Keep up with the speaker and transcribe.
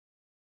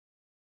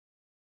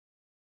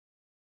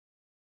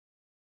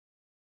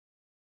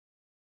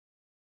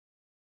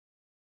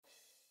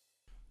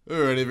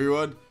Alright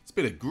everyone, it's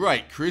been a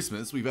great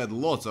Christmas, we've had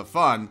lots of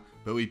fun,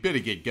 but we better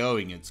get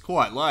going, it's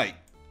quite late.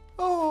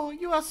 Oh,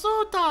 you are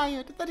so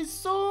tired, that is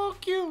so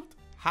cute.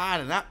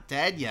 Harden up,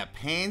 Dad, you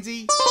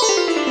pansy.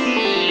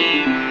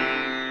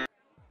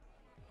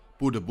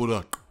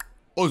 Buddha,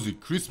 Aussie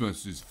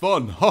Christmas is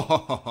fun, ha ha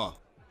ha ha.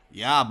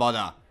 Yeah,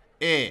 brother.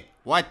 Hey,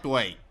 white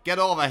boy, get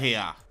over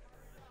here.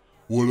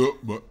 What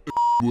up, my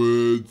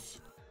words?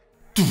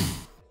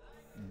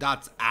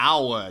 That's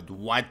our word,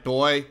 white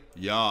boy.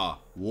 Yeah,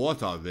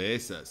 what a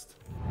racist.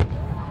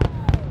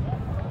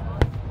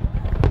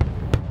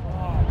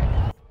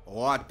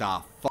 What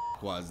the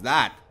fuck was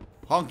that?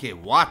 Honky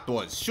white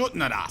boy's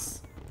shooting at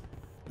us.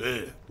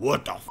 Hey,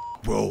 what the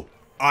fuck, bro?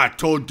 I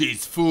told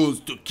these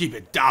fools to keep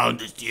it down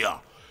this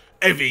year.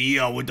 Every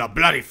year with the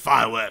bloody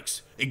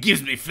fireworks, it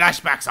gives me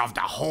flashbacks of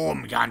the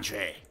home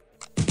country.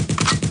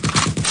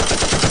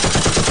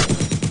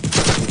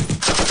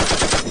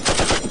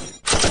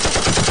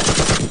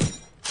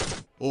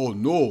 Oh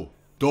no,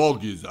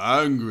 dog is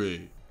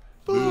angry.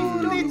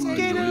 Let's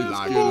get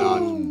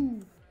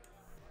him.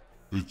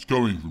 It's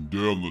coming from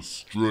down the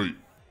street.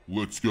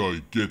 Let's go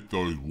get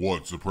those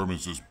white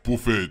supremacist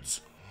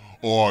buffheads.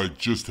 I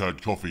just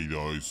had coffee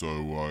though, so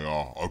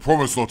I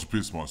promise not to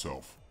piss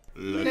myself.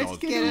 Let's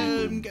get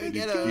him. Go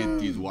get him. Get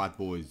these white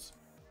boys.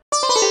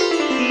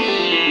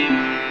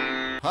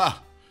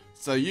 Ha!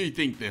 So you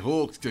think the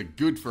Hawks are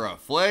good for a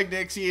flag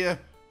next year?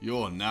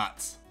 You're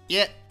nuts.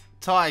 Yep,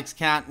 Tigers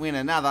can't win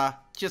another.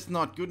 Just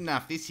not good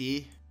enough this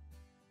year.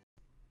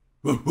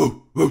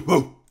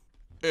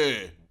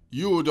 Hey,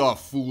 you the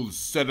fools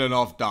setting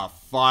off the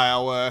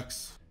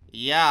fireworks.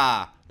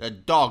 Yeah, the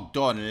dog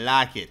don't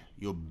like it.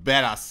 You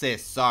better say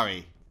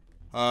sorry.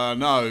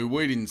 No,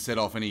 we didn't set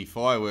off any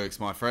fireworks,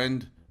 my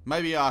friend.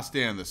 Maybe ask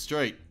down the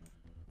street.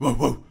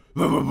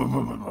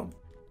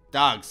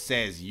 Doug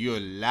says you're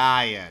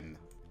lying.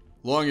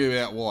 Lying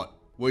about what?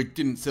 We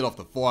didn't set off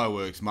the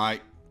fireworks,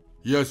 mate.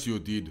 Yes, you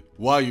did.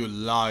 Why you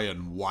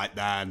lying, white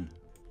man?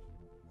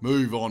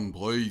 Move on,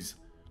 please,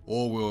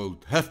 or we'll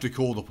have to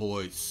call the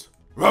police.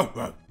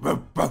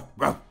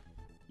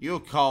 You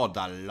called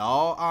the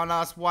law on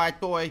us, white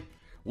boy?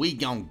 We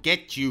gon'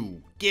 get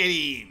you. Get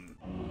him.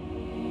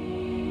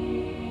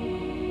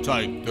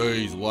 Take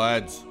these,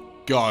 lads.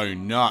 Go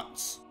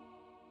nuts.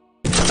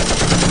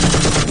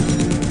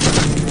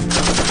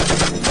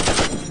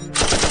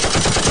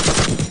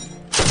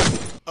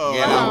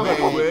 Get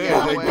away,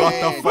 They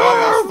got the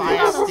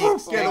fire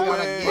sticks. They're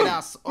gonna get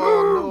us.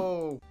 Oh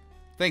no.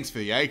 Thanks for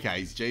the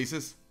AKs,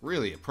 Jesus.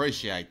 Really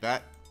appreciate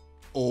that.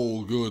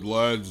 All good,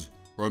 lads.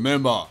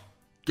 Remember,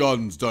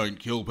 guns don't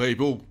kill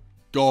people.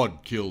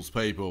 God kills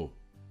people.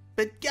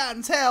 But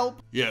guns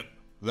help. Yep,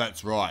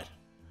 that's right.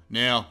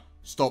 Now,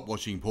 stop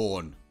watching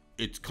porn.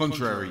 It's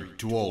contrary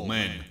to all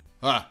men.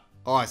 Ha!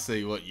 I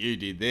see what you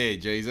did there,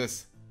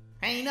 Jesus.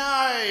 He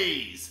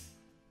knows.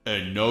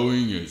 And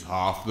knowing is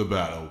half the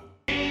battle.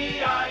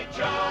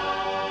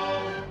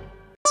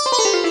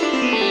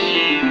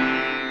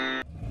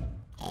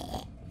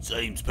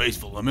 Seems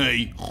peaceful to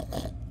me.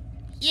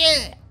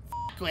 Yeah,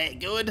 we're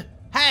good.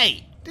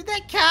 Hey, did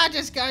that car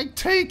just go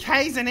 2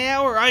 k's an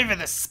hour over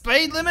the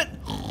speed limit?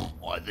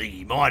 I think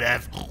he might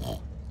have.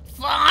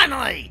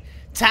 Finally!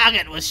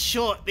 Target was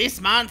short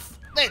this month.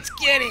 Let's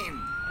get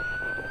him.